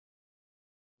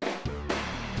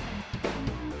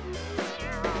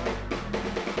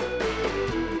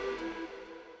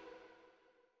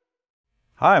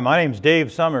Hi, my name's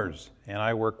Dave Summers, and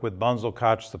I work with Bunzl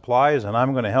Koch Supplies, and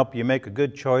I'm going to help you make a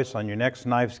good choice on your next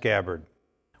knife scabbard.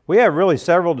 We have really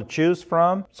several to choose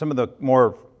from. Some of the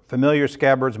more familiar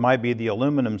scabbards might be the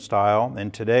aluminum style,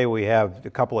 and today we have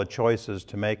a couple of choices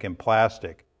to make in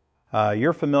plastic.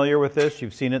 You're familiar with this.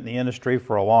 You've seen it in the industry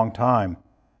for a long time.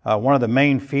 One of the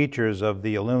main features of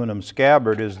the aluminum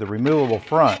scabbard is the removable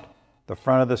front. The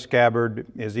front of the scabbard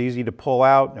is easy to pull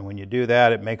out, and when you do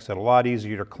that, it makes it a lot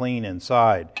easier to clean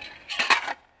inside.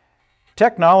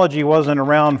 Technology wasn't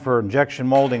around for injection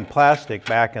molding plastic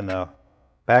back in the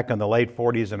late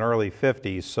 40s and early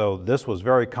 50s, so this was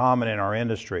very common in our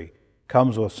industry.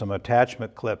 Comes with some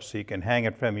attachment clips so you can hang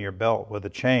it from your belt with a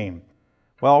chain.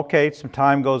 Well, okay, some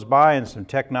time goes by and some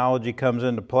technology comes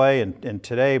into play, and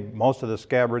today most of the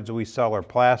scabbards we sell are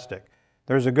plastic.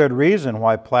 There's a good reason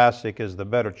why plastic is the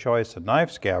better choice of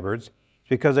knife scabbards. It's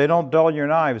because they don't dull your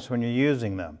knives when you're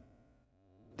using them.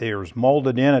 There's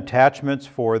molded in attachments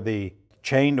for the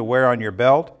chain to wear on your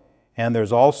belt, and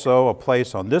there's also a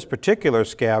place on this particular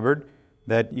scabbard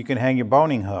that you can hang your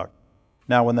boning hook.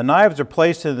 Now when the knives are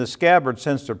placed in the scabbard,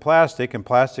 since they're plastic, and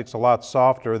plastic's a lot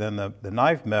softer than the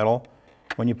knife metal,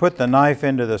 when you put the knife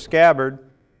into the scabbard,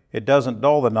 it doesn't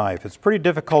dull the knife. It's pretty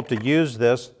difficult to use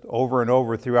this over and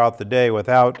over throughout the day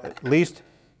without at least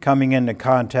coming into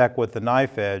contact with the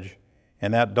knife edge,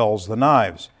 and that dulls the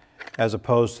knives, as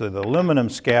opposed to the aluminum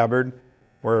scabbard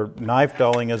where knife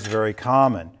dulling is very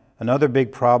common. Another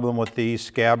big problem with these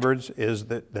scabbards is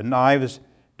that the knives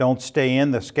don't stay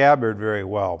in the scabbard very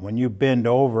well. When you bend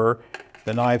over,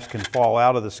 the knives can fall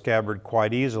out of the scabbard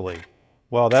quite easily.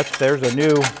 Well, there's a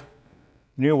new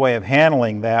way of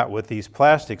handling that with these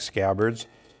plastic scabbards,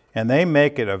 and they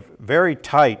make it very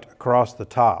tight across the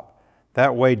top.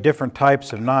 That way different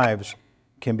types of knives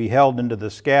can be held into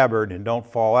the scabbard and don't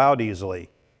fall out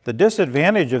easily. The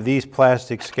disadvantage of these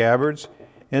plastic scabbards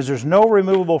is there's no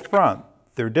removable front.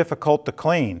 They're difficult to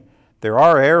clean. There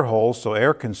are air holes so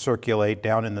air can circulate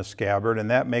down in the scabbard,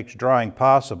 and that makes drying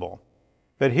possible.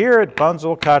 But here at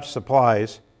Bunzl Koch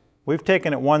Supplies, we've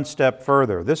taken it one step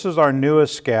further. This is our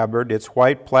newest scabbard. It's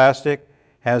white plastic,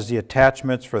 has the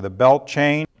attachments for the belt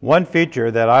chain. One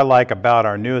feature that I like about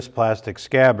our newest plastic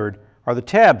scabbard are the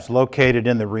tabs located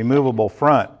in the removable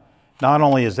front. Not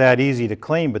only is that easy to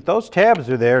clean, but those tabs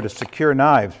are there to secure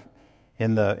knives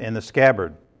in the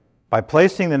scabbard. By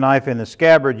placing the knife in the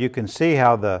scabbard, you can see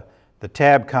how the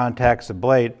tab contacts the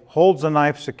blade, holds the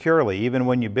knife securely even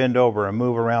when you bend over and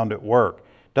move around at work.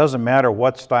 Doesn't matter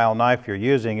what style knife you're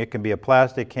using. It can be a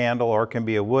plastic handle or it can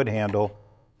be a wood handle.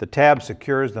 The tab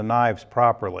secures the knives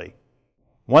properly.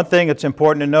 One thing that's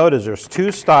important to note is there's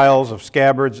two styles of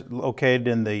scabbards located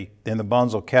in the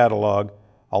Bunzl catalog,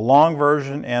 a long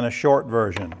version and a short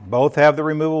version. Both have the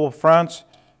removable fronts,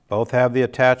 both have the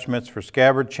attachments for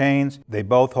scabbard chains. They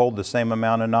both hold the same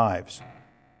amount of knives.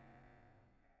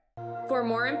 For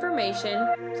more information,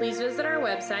 please visit our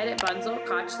website at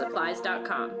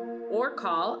bunzlkochsupplies.com or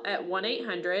call at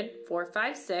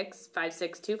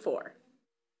 1-800-456-5624.